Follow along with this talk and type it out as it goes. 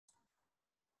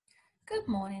Good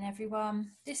morning,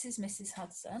 everyone. This is Mrs.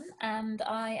 Hudson, and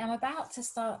I am about to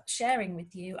start sharing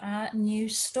with you our new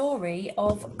story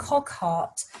of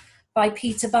Cogheart by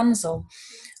Peter Bunzl.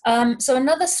 So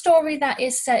another story that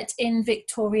is set in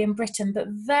Victorian Britain, but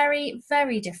very,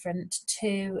 very different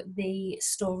to the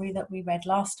story that we read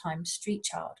last time, Street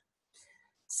Child.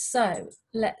 So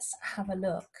let's have a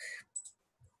look.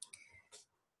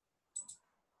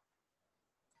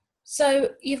 So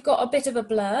you've got a bit of a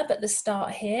blurb at the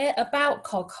start here about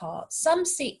Cogheart. Some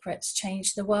secrets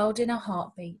change the world in a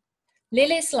heartbeat.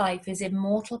 Lily's life is in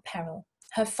mortal peril.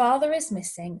 Her father is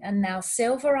missing, and now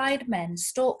silver-eyed men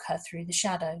stalk her through the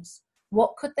shadows.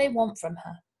 What could they want from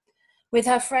her? With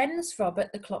her friends,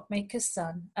 Robert the clockmaker's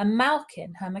son, and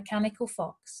Malkin, her mechanical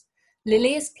fox,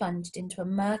 Lily is plunged into a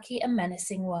murky and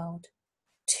menacing world.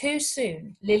 Too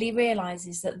soon, Lily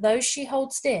realises that those she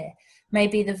holds dear may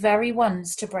be the very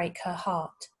ones to break her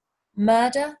heart.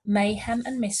 Murder, mayhem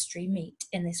and mystery meet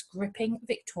in this gripping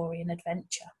Victorian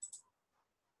adventure.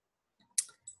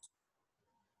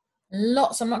 I'm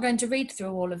not going to read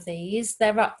through all of these.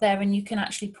 They're up there and you can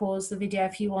actually pause the video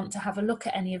if you want to have a look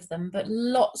at any of them. But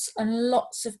lots and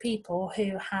lots of people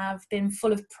who have been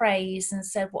full of praise and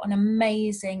said what an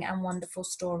amazing and wonderful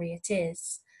story it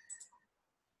is.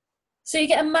 So you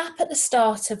get a map at the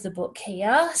start of the book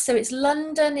here. So it's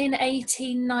London in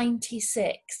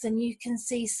 1896, and you can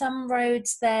see some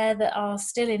roads there that are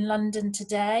still in London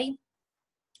today.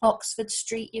 Oxford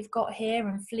Street you've got here,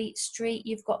 and Fleet Street.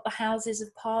 You've got the Houses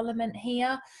of Parliament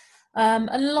here, and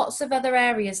lots of other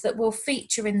areas that will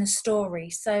feature in the story.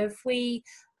 So if we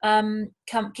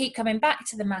keep coming back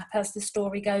to the map as the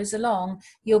story goes along,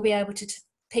 you'll be able to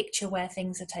picture where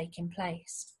things are taking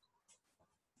place.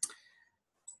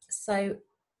 So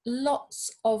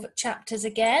lots of chapters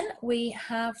again. We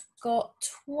have got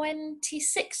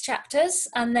 26 chapters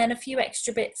and then a few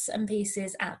extra bits and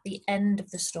pieces at the end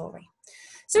of the story.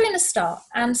 So we're going to start,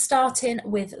 and starting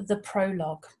with the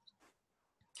prologue.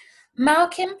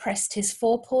 Malkin pressed his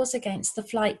forepaws against the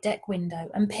flight deck window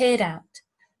and peered out.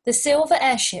 The silver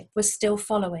airship was still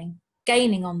following,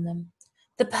 gaining on them.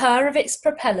 The purr of its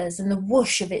propellers and the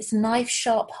whoosh of its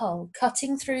knife-sharp hull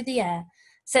cutting through the air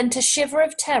sent a shiver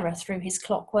of terror through his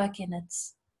clockwork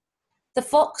innards. The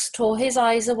fox tore his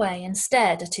eyes away and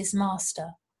stared at his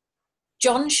master.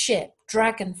 John's ship,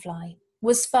 Dragonfly,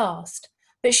 was fast,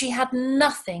 but she had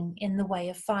nothing in the way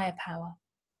of firepower.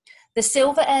 The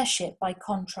silver airship, by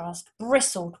contrast,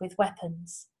 bristled with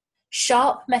weapons.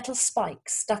 Sharp metal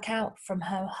spikes stuck out from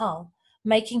her hull,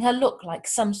 making her look like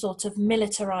some sort of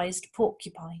militarized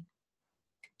porcupine.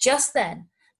 Just then,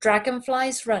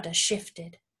 Dragonfly's rudder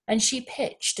shifted, and she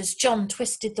pitched as John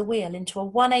twisted the wheel into a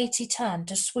 180 turn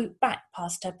to swoop back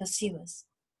past her pursuers.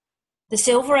 The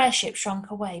silver airship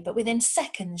shrunk away, but within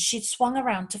seconds she'd swung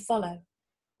around to follow.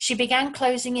 She began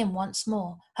closing in once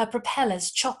more, her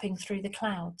propellers chopping through the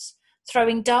clouds,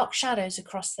 throwing dark shadows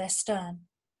across their stern.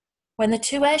 When the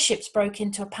two airships broke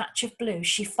into a patch of blue,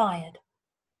 she fired.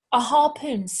 A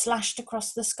harpoon slashed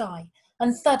across the sky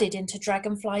and thudded into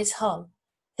Dragonfly's hull,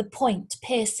 the point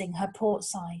piercing her port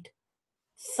side.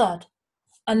 Thud.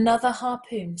 Another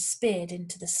harpoon speared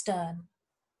into the stern.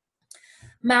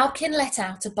 Malkin let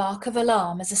out a bark of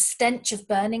alarm as a stench of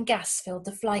burning gas filled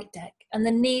the flight deck, and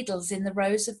the needles in the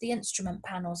rows of the instrument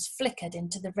panels flickered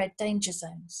into the red danger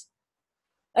zones.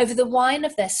 Over the whine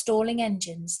of their stalling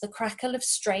engines, the crackle of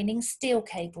straining steel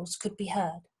cables could be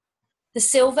heard. The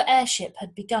silver airship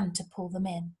had begun to pull them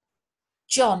in.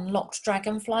 John locked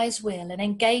Dragonfly's wheel and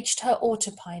engaged her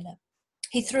autopilot.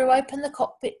 He threw open the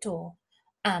cockpit door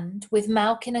and, with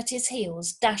Malkin at his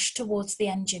heels, dashed towards the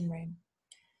engine room.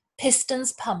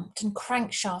 Pistons pumped and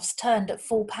crankshafts turned at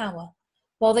full power,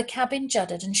 while the cabin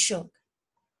juddered and shook.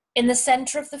 In the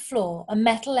centre of the floor, a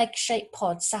metal egg-shaped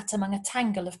pod sat among a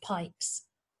tangle of pipes.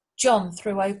 John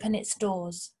threw open its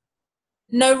doors.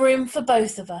 "No room for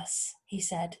both of us," he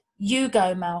said. "You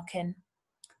go, Malkin."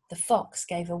 The fox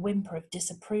gave a whimper of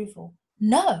disapproval.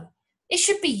 "No, it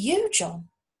should be you, John.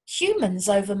 Humans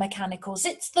over mechanicals,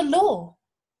 it's the law."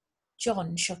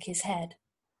 John shook his head.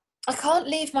 "I can't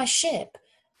leave my ship.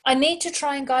 I need to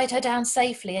try and guide her down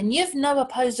safely, and you've no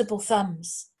opposable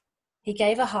thumbs." He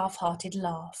gave a half-hearted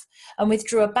laugh and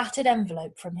withdrew a battered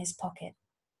envelope from his pocket.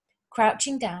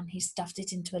 Crouching down, he stuffed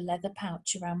it into a leather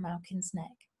pouch around Malkin's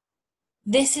neck.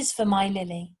 "This is for my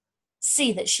Lily.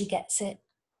 See that she gets it."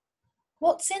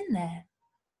 "What's in there?"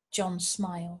 John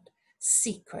smiled.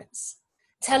 "Secrets.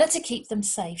 Tell her to keep them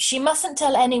safe. She mustn't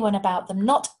tell anyone about them,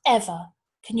 not ever.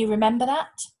 Can you remember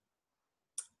that?"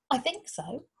 "I think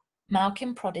so."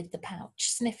 Malkin prodded the pouch,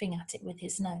 sniffing at it with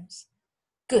his nose.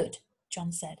 "Good,"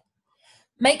 John said.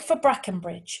 "Make for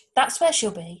Brackenbridge. That's where she'll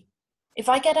be. If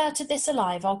I get out of this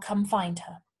alive, I'll come find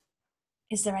her.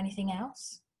 Is there anything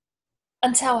else?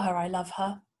 And tell her I love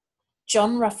her.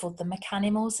 John ruffled the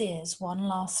mechanimal's ears one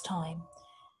last time.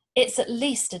 It's at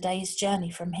least a day's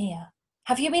journey from here.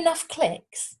 Have you enough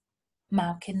clicks?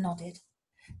 Malkin nodded.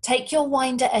 Take your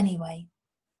winder anyway.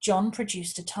 John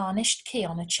produced a tarnished key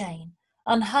on a chain,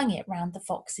 unhung it round the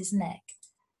fox's neck,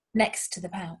 next to the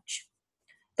pouch.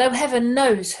 Though heaven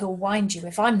knows who'll wind you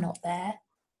if I'm not there.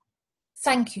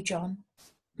 Thank you, John.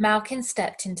 Malkin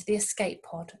stepped into the escape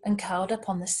pod and curled up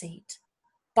on the seat.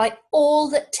 By all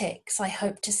that ticks, I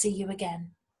hope to see you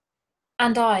again.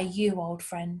 And I, you, old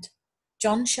friend.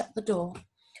 John shut the door.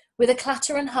 With a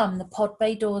clatter and hum, the pod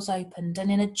bay doors opened, and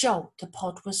in a jolt, the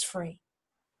pod was free.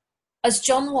 As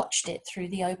John watched it through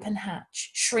the open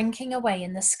hatch, shrinking away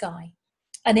in the sky,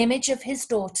 an image of his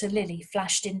daughter Lily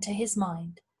flashed into his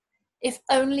mind. If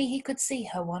only he could see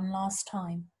her one last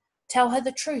time, tell her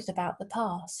the truth about the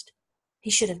past. He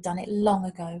should have done it long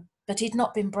ago, but he'd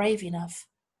not been brave enough.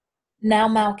 Now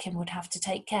Malkin would have to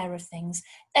take care of things.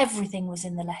 Everything was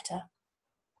in the letter.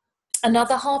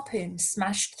 Another harpoon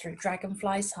smashed through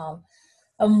Dragonfly's hull,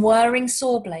 and whirring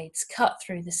saw blades cut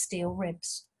through the steel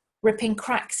ribs, ripping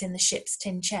cracks in the ship's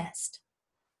tin chest.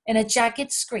 In a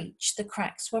jagged screech, the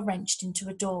cracks were wrenched into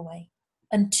a doorway,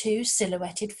 and two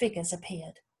silhouetted figures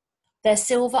appeared. Their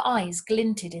silver eyes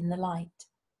glinted in the light.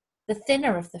 The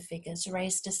thinner of the figures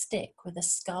raised a stick with a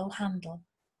skull handle.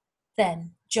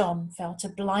 Then John felt a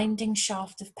blinding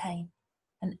shaft of pain,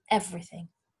 and everything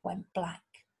went black.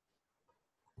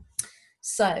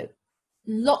 So,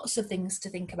 lots of things to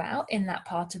think about in that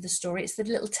part of the story. It's the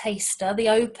little taster, the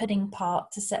opening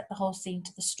part to set the whole scene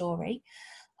to the story.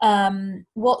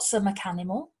 What's a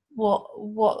mechanimal?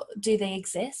 What do they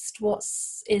exist?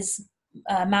 Is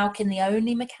Malkin the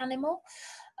only mechanimal?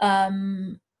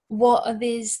 What are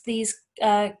these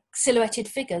silhouetted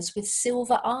figures with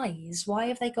silver eyes? Why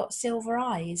have they got silver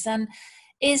eyes? And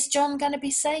is John going to be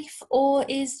safe, or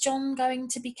is John going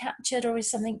to be captured, or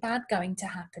is something bad going to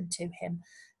happen to him?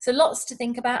 So lots to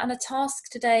think about, and a task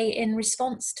today in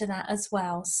response to that as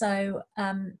well. So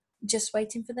just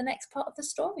waiting for the next part of the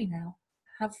story now.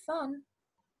 Have fun.